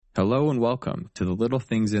Hello and welcome to The Little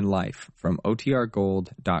Things in Life from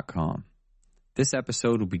OTRGold.com. This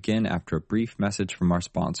episode will begin after a brief message from our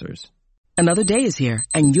sponsors. Another day is here,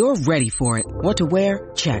 and you're ready for it. What to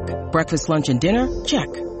wear? Check. Breakfast, lunch, and dinner? Check.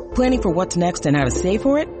 Planning for what's next and how to save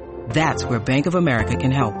for it? That's where Bank of America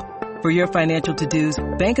can help. For your financial to-dos,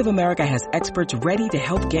 Bank of America has experts ready to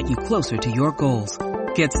help get you closer to your goals.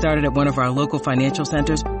 Get started at one of our local financial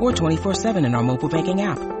centers or 24/7 in our mobile banking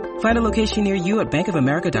app. Find a location near you at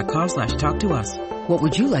bankofamerica.com/talktous. What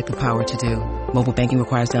would you like the power to do? Mobile banking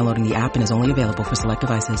requires downloading the app and is only available for select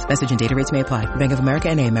devices. Message and data rates may apply. Bank of America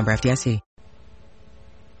N.A., member FDIC.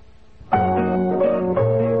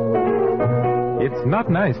 It's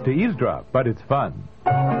not nice to eavesdrop, but it's fun.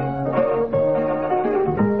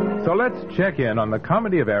 So let's check in on the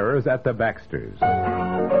comedy of errors at the Baxters.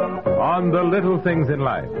 On The Little Things in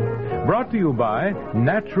Life. Brought to you by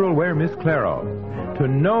Natural Wear Miss Claro. To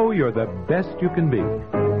know you're the best you can be.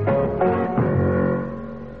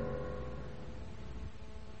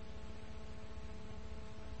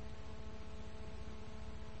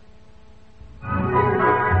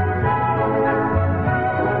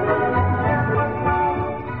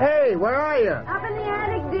 Hey, where are you? Up in the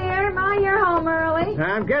attic, dear. Ma, you're home early.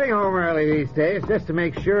 I'm getting home early these days just to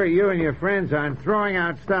make sure you and your friends aren't throwing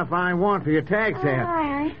out stuff I want for your tag sale.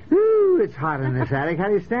 Aye. Woo, it's hot in this attic. How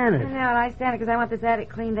do you stand I it? know, I stand it because I want this attic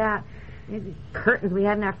cleaned out. These curtains we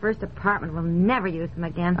had in our first apartment, we'll never use them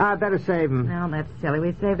again. I better save them. No, that's silly.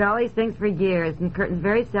 We've saved all these things for years, and curtains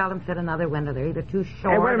very seldom fit another window. They're either too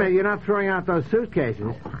short... Hey, wait a minute. You're not throwing out those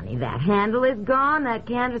suitcases. Oh, honey, that handle is gone. That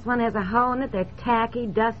canvas one has a hole in it. They're tacky,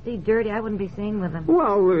 dusty, dirty. I wouldn't be seen with them.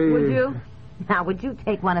 Well, Would you? Now, would you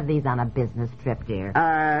take one of these on a business trip, dear?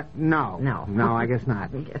 No. No. No, I guess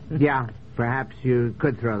not. Yeah, perhaps you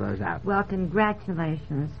could throw those out. Well,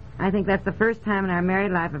 congratulations. I think that's the first time in our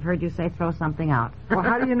married life I've heard you say throw something out. Well,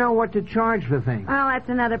 how do you know what to charge for things? Well, that's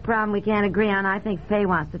another problem we can't agree on. I think Faye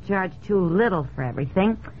wants to charge too little for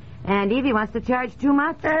everything, and Evie wants to charge too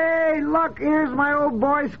much. Hey, look, here's my old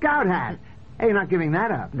Boy Scout hat. Hey, you're not giving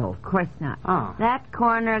that up. No, of course not. Oh. That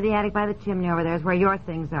corner of the attic by the chimney over there is where your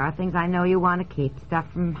things are. Things I know you want to keep. Stuff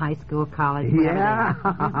from high school, college, whatever Yeah? they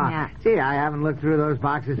are. Yeah. Gee, I haven't looked through those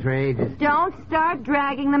boxes for ages. Don't start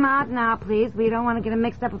dragging them out now, please. We don't want to get them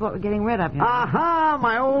mixed up with what we're getting rid of. You know? Aha,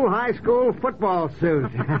 my old high school football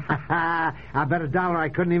suit. I bet $1 I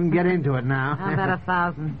couldn't even get into it now. How about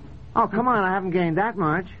 1,000? Oh, come on, I haven't gained that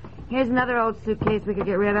much. Here's another old suitcase we could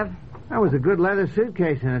get rid of. That was a good leather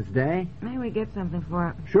suitcase in its day. Maybe we get something for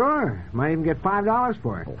it. Sure, might even get $5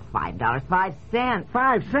 for it. Oh, $5, 5 cents.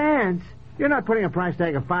 5 cents? You're not putting a price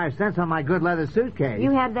tag of 5 cents on my good leather suitcase.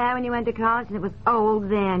 You had that when you went to college, and it was old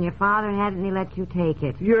then. Your father had it, and he let you take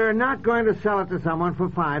it. You're not going to sell it to someone for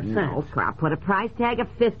 5 cents. No, I'll put a price tag of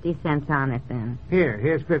 50 cents on it then.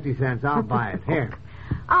 Here's 50 cents. I'll buy it. Here.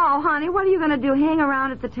 Oh, honey, what are you going to do? Hang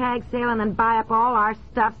around at the tag sale and then buy up all our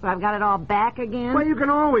stuff so I've got it all back again? Well, you can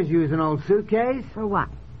always use an old suitcase. For what?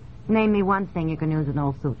 Name me one thing you can use an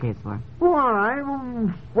old suitcase for. Well, all right.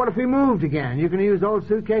 Well, what if we moved again? You can use old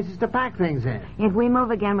suitcases to pack things in. If we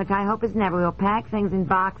move again, which I hope is never, we'll pack things in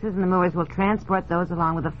boxes and the movers will transport those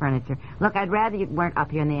along with the furniture. Look, I'd rather you weren't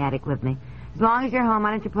up here in the attic with me. As long as you're home,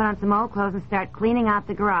 why don't you put on some old clothes and start cleaning out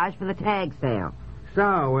the garage for the tag sale?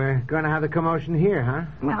 So, we're going to have the commotion here, huh?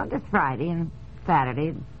 Well, just Friday and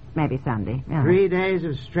Saturday, maybe Sunday. You know. 3 days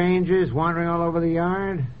of strangers wandering all over the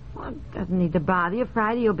yard? Well, it doesn't need to bother you.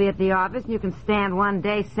 Friday you'll be at the office, and you can stand one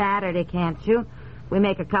day Saturday, can't you? We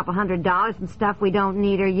make a couple $100 from stuff we don't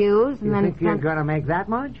need or use. And You then think you're going to make that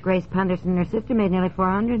much? Grace Punderson and her sister made nearly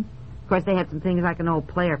 $400. Of course, they had some things like an old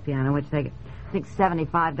player piano, which they got, I think,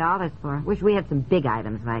 $75 for. Wish we had some big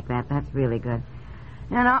items like that. That's really good.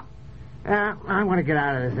 You know... I'm going to get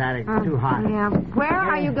out of this attic. It's too hot. Yeah. Where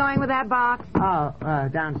are you going with that box? Oh,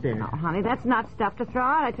 downstairs. Oh, honey, that's not stuff to throw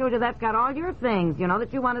out. I told you that's got all your things, you know,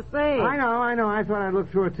 that you want to save. I know. I thought I'd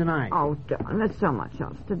look through it tonight. Oh, darling, there's so much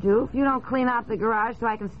else to do. If you don't clean out the garage so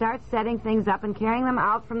I can start setting things up and carrying them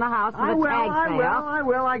out from the house for the tag sale. I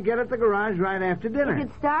will. I get at the garage right after dinner. You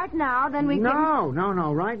can start now, then we can...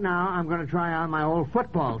 No. Right now, I'm going to try on my old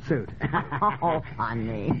football suit. Oh,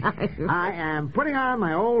 honey. I am putting on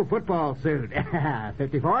my old football suit.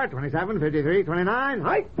 54, 27, 53, 29.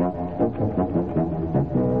 Right.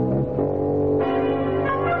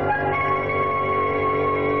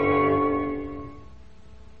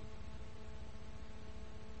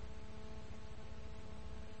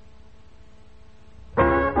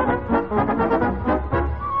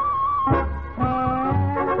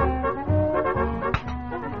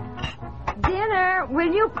 Dinner,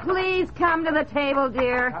 will you please come come to the table,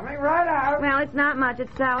 dear? Coming right out. Well, it's not much.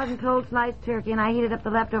 It's salad and cold sliced turkey, and I heated up the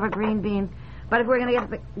leftover green beans. But if we're going to get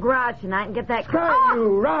to the garage tonight and get that...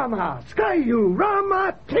 Sky-you-Rama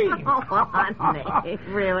team. Oh, honey,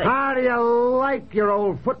 really? How do you like your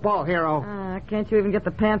old football hero? Can't you even get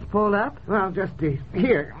the pants pulled up? Well, just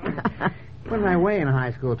here. What did I weigh in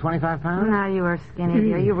high school? 25 pounds? No, you were skinny,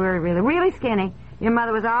 dear. You were really, really skinny. Your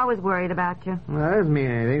mother was always worried about you. Well, that doesn't mean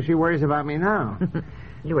anything. She worries about me now.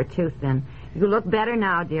 You were too thin. You look better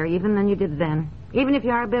now, dear, even than you did then. Even if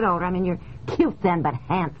you are a bit older. I mean, you're cute then, but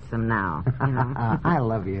handsome now. You know? I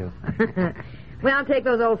love you. Well, take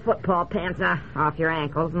those old football pants off your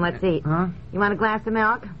ankles and let's eat. Huh? You want a glass of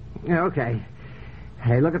milk? Yeah, okay.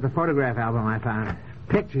 Hey, look at the photograph album I found.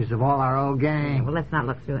 Pictures of all our old gang. Well, let's not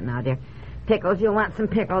look through it now, dear. Pickles, you'll want some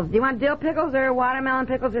pickles. Do you want dill pickles or watermelon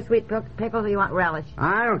pickles or sweet pickles, or you want relish?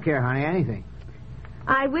 I don't care, honey, anything.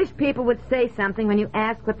 I wish people would say something when you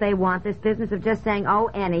ask what they want. This business of just saying, oh,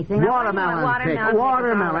 anything. Watermelon pickles.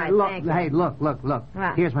 Watermelon. Right, look.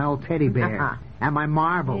 What? Here's my old teddy bear. And my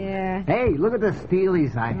marble. Yeah. Hey, look at the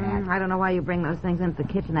steelies I had. I don't know why you bring those things into the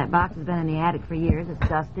kitchen. That box has been in the attic for years. It's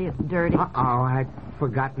dusty. It's dirty. Uh-oh, I'd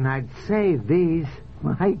forgotten I'd saved these.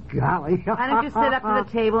 My golly. Why don't you sit up to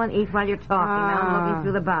the table and eat while you're talking? I'm looking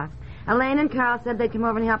through the box. Elaine and Carl said they'd come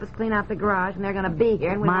over and help us clean out the garage, and they're going to be here,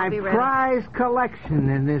 and we won't be ready. My prize collection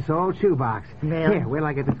in this old shoebox. Really? Here, wait till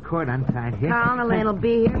I get this cord untied here. Carl and Elaine will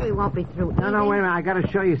be here. We won't be through eating. No, wait a minute. I got to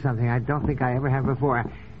show you something I don't think I ever have before.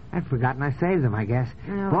 I'd forgotten I saved them, I guess.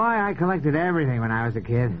 Oh. Boy, I collected everything when I was a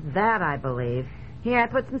kid. That I believe. Here, I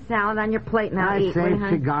put some salad on your plate now. I saved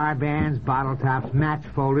cigar bands, bottle tops, match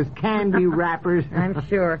folders, candy wrappers. I'm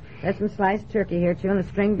sure. There's some sliced turkey here, too, and the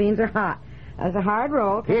string beans are hot. There's a hard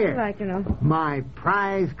roll. Here. Like, you know. My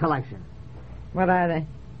prize collection. What are they?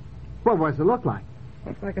 What does it look like?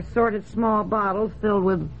 Looks like assorted small bottles filled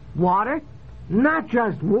with water. Not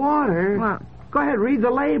just water. What? Go ahead, read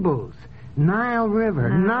the labels. Nile River,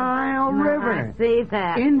 Nile River. I see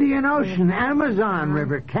that. Indian Ocean, Amazon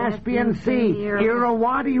River, Caspian Sea,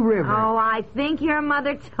 Irrawaddy River. Oh, I think your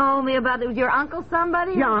mother told me about it. Was your uncle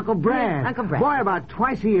somebody? Yeah, Uncle Brad. Yeah, Uncle Brad. Boy, about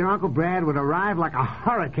twice a year, Uncle Brad would arrive like a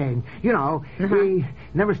hurricane. You know, he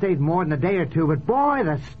never stayed more than a day or two, but boy,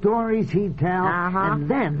 the stories he'd tell. And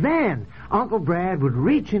then Uncle Brad would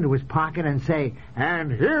reach into his pocket and say,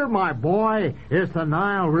 "And here, my boy, is the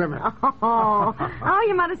Nile River." Oh,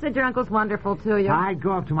 your mother said your uncle's wonderful to you. I'd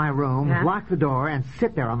go up to my room, lock the door, and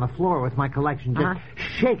sit there on the floor with my collection, just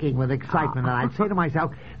shaking with excitement. And I'd say to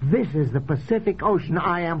myself, "This is the Pacific Ocean.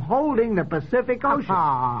 I am holding the Pacific Ocean."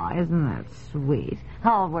 Oh, isn't that sweet?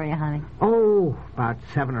 How old were you, honey? Oh, about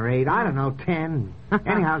 7 or 8. I don't know, 10.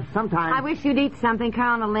 Anyhow, sometime... I wish you'd eat something.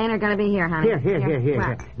 Carl and Elaine are going to be here, honey.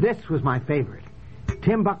 Here. This was my favorite.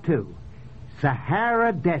 Timbuktu,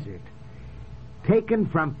 Sahara Desert, taken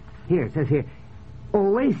from... Here, it says here,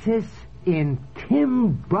 Oasis in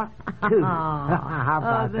Timbuktu. How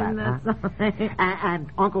about that? And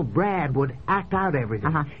Uncle Brad would act out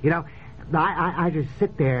everything. You know, I just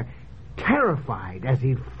sit there terrified as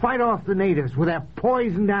he'd fight off the natives with their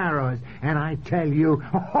poisoned arrows. And I tell you,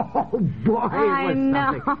 oh, boy, it was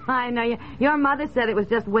something. I know. Your mother said it was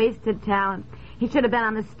just wasted talent. He should have been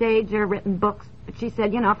on the stage or written books. But she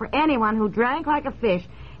said, you know, for anyone who drank like a fish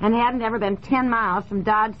and hadn't ever been 10 miles from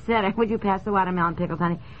Dodge Center, would you pass the watermelon pickles,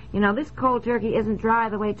 honey? You know, this cold turkey isn't dry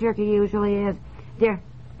the way turkey usually is. Dear,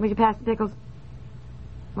 would you pass the pickles?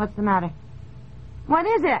 What's the matter? What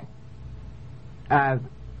is it?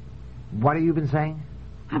 What have you been saying?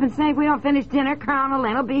 I've been saying if we don't finish dinner, Carl and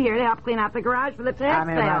Elaine will be here to help clean out the garage for the tax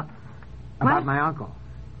sale. About my uncle.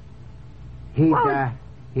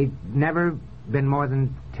 He'd never been more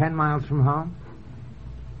than 10 miles from home.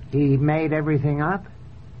 He made everything up.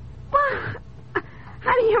 Well,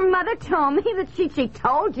 honey, your mother told me that she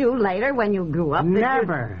told you later when you grew up.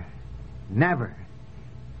 Never.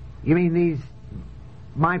 You mean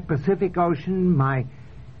my Pacific Ocean, my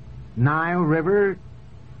Nile River,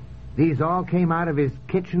 these all came out of his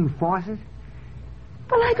kitchen faucet?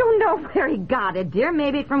 Well, I don't know where he got it, dear.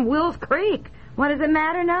 Maybe from Will's Creek. What does it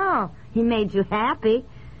matter now? He made you happy.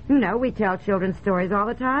 You know, we tell children stories all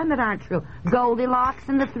the time that aren't true. Goldilocks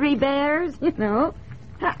and the Three Bears, you know.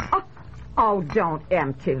 Oh, don't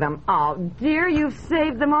empty them all. Dear, you've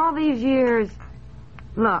saved them all these years.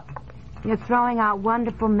 Look, you're throwing out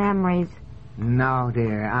wonderful memories. No,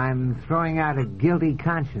 dear. I'm throwing out a guilty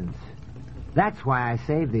conscience. That's why I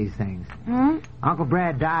saved these things. Uncle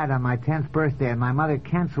Brad died on my 10th birthday, and my mother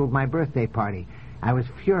canceled my birthday party. I was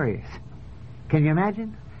furious. Can you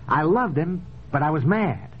imagine? I loved him, but I was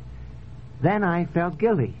mad. Then I felt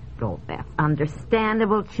guilty. Oh, Beth,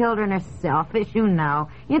 understandable. Children are selfish, you know.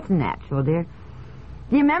 It's natural, dear.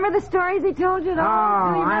 Do you remember the stories he told you at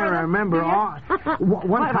all? I remember all.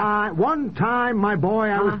 One time, my boy,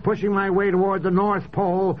 I was pushing my way toward the North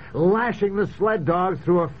Pole, lashing the sled dogs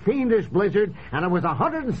through a fiendish blizzard, and it was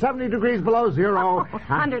 170 degrees below zero.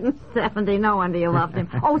 170. No wonder you loved him.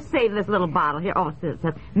 Oh, save this little bottle here. Oh, it says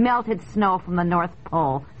melted snow from the North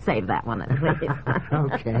Pole. Save that one, please.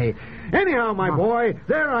 Okay. Anyhow, my boy,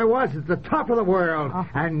 there I was at the top of the world,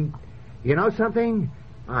 and you know something?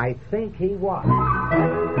 I think he was.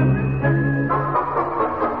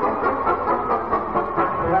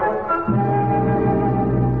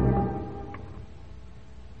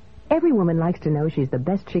 Every woman likes to know she's the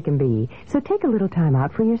best she can be, so take a little time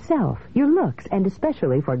out for yourself, your looks, and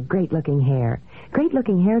especially for great-looking hair.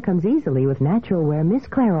 Great-looking hair comes easily with Natural Wear Miss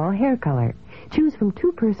Clairol hair color. Choose from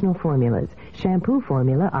 2 personal formulas. Shampoo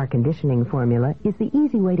formula, our conditioning formula, is the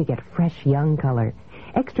easy way to get fresh, young color.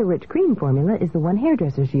 Extra rich cream formula is the one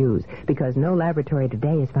hairdressers use because no laboratory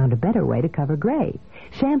today has found a better way to cover gray.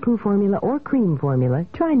 Shampoo formula or cream formula,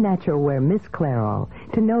 try Natural Wear Miss Clairol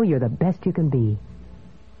to know you're the best you can be.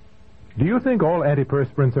 Do you think all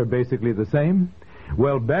antiperspirants are basically the same?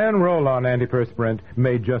 Well, Ban Roll-On antiperspirant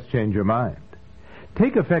may just change your mind.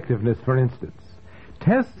 Take effectiveness, for instance.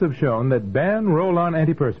 Tests have shown that Ban Roll-On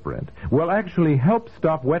antiperspirant will actually help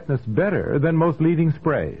stop wetness better than most leading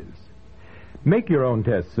sprays. Make your own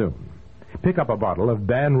test soon. Pick up a bottle of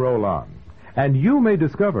Ban Roll-On, and you may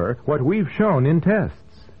discover what we've shown in tests.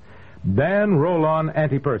 Ban Roll-On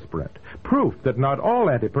antiperspirant, proof that not all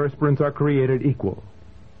antiperspirants are created equal.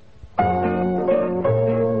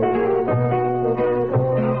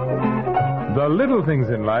 The Little Things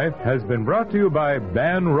in Life has been brought to you by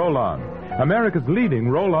Ban Roll-On, America's leading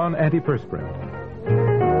roll-on antiperspirant.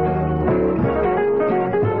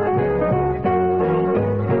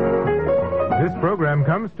 This program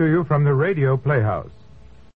comes to you from the Radio Playhouse.